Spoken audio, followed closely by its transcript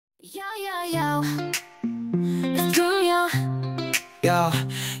Yo, yo, yo, it's Bruno.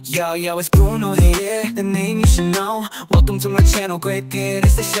 Yo, it's Bruno here, the name you should know. Welcome to my channel, great hit,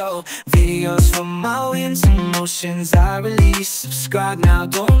 it's the show. Videos from my wins and emotions I release. Subscribe now,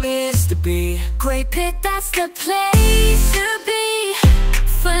 don't miss the beat. Great Pit, that's the place to be.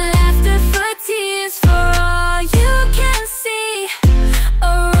 For laughter, for tears, for all you can see.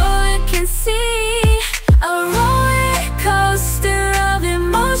 A roller can see. A roller coaster of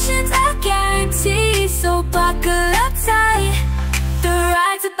emotions I guarantee. So buckle up tight, the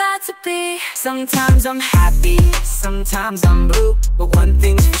ride's about to be. Sometimes I'm happy, sometimes I'm blue, but one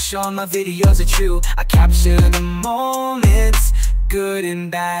thing's for sure, my videos are true. I capture the moments, good and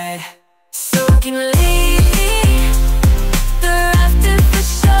bad. So can leave the laughter for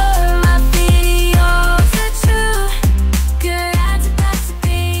sure, my videos are true. Good as about to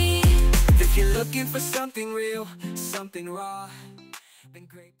be. If you're looking for something real, something raw, then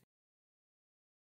great.